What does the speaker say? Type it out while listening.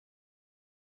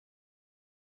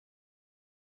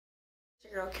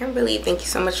Girl Kimberly, thank you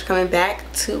so much for coming back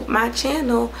to my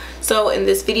channel. So in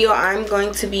this video I'm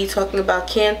going to be talking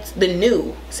about it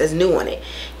says new on it,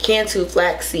 Cantu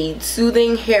Flaxseed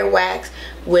Soothing Hair Wax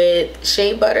with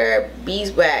shea butter,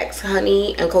 beeswax,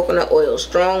 honey, and coconut oil.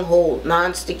 Strong hold,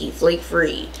 non-sticky, flake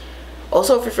free.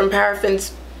 Also free from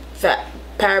parabens,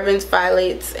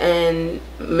 phthalates, and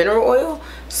mineral oil.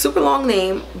 Super long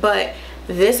name, but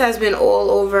this has been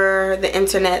all over the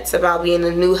internets about being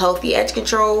a new healthy edge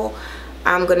control.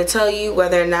 I'm going to tell you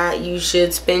whether or not you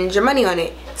should spend your money on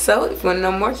it. So if you want to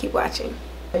know more, keep watching.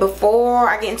 Before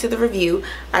I get into the review,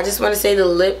 I just want to say the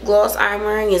lip gloss I'm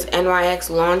wearing is NYX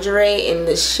Lingerie in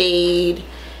the shade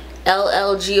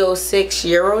LLG06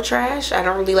 Eurotrash. I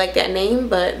don't really like that name,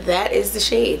 but that is the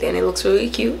shade and it looks really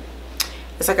cute.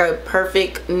 It's like a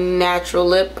perfect natural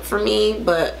lip for me,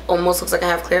 but almost looks like I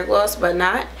have clear gloss, but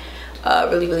not.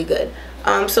 Really good.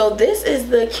 So this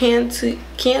is the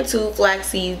Cantu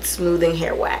Flaxseed Smoothing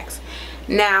Hair Wax.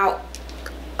 Now,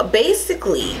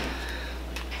 basically,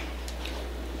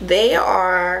 this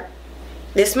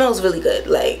smells really good.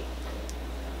 Like,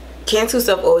 Cantu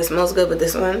stuff always smells good, but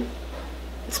this one,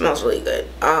 it smells really good.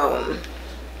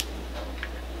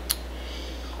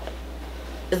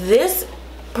 This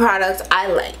product I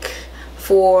like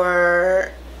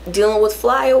for dealing with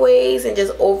flyaways and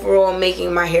just overall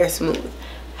making my hair smooth.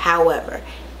 However,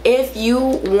 if you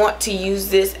want to use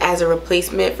this as a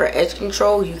replacement for edge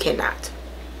control, you cannot.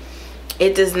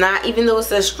 It does not, even though it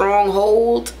says strong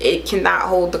hold, it cannot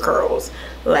hold the curls.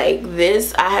 Like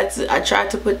this, I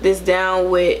tried to put this down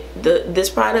with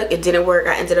this product. It didn't work.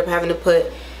 I ended up having to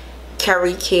put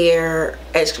Kerry Care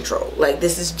edge control. Like,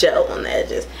 this is gel on the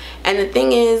edges. And the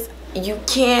thing is, you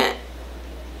can't,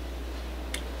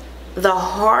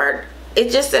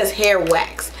 it just says hair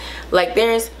wax. Like,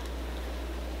 there's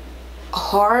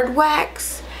hard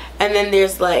wax, and then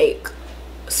there's like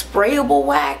sprayable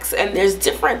wax, and there's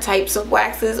different types of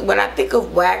waxes. When I think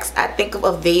of wax, I think of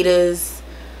Aveda's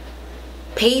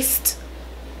paste,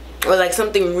 or like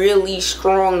something really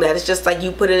strong that it's just like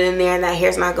you put it in there and that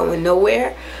hair's not going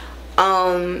nowhere.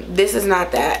 This is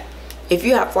not that. If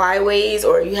you have flyaways,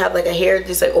 or you have like a hair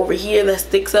just like over here that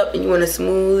sticks up and you want to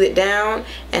smooth it down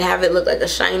and have it look like a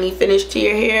shiny finish to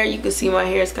your hair, you can see my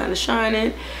hair is kind of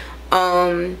shining.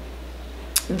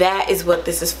 That is what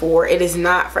this is for. It is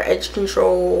not for edge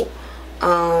control.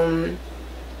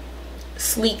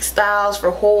 Sleek styles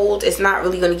for hold, it's not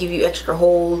really going to give you extra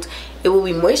hold. It will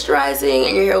be moisturizing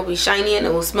and your hair will be shiny and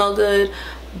it will smell good,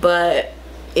 but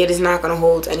it is not going to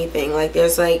hold anything. Like,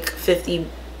 there's like 50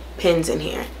 pins in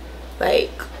here,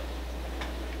 like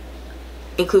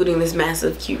including this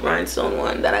massive cute rhinestone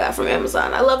one that I got from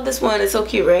Amazon. I love this one, it's so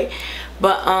cute, right?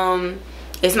 But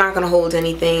it's not going to hold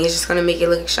anything. It's just going to make it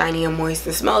look shiny and moist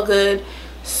and smell good.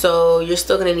 So you're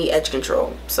still going to need edge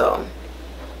control. So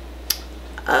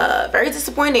very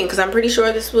disappointing, because I'm pretty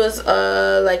sure this was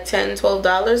like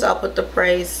 $10–12. I'll put the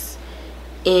price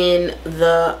in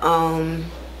the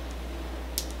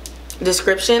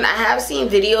description. I have seen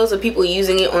videos of people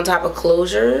using it on top of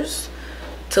closures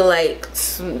to like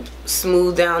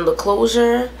smooth down the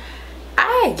closure.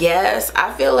 I guess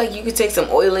I feel like you could take some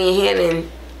oil in your hand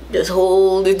and just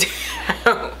hold it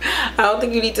down. I don't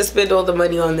think you need to spend all the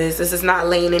money on this. This is not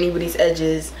laying anybody's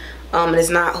edges, and it's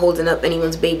not holding up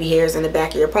anyone's baby hairs in the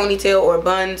back of your ponytail or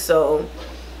bun. So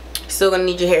you're still gonna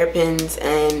need your hairpins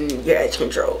and your edge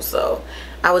control. So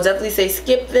I would definitely say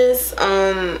skip this.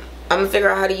 I'm gonna figure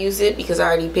out how to use it because I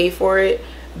already paid for it,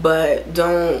 but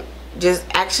don't just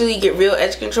actually get real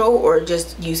edge control, or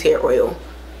just use hair oil.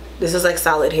 This is like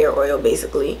solid hair oil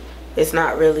basically. It's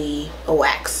not really a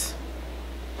wax.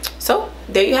 So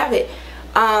there you have it.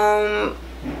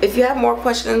 If you have more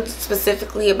questions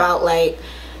specifically about like,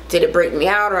 did it break me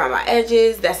out around my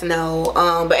edges, that's no.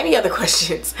 But any other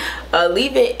questions,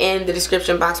 leave it in the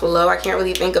description box below. I can't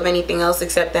really think of anything else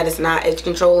except that it's not edge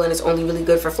control and it's only really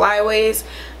good for flyaways.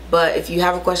 But if you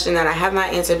have a question that I have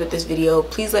not answered with this video,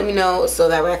 please let me know so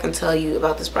that way I can tell you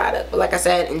about this product. But like I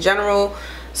said, in general,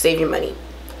 save your money.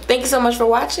 Thank you so much for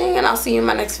watching, and I'll see you in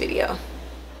my next video.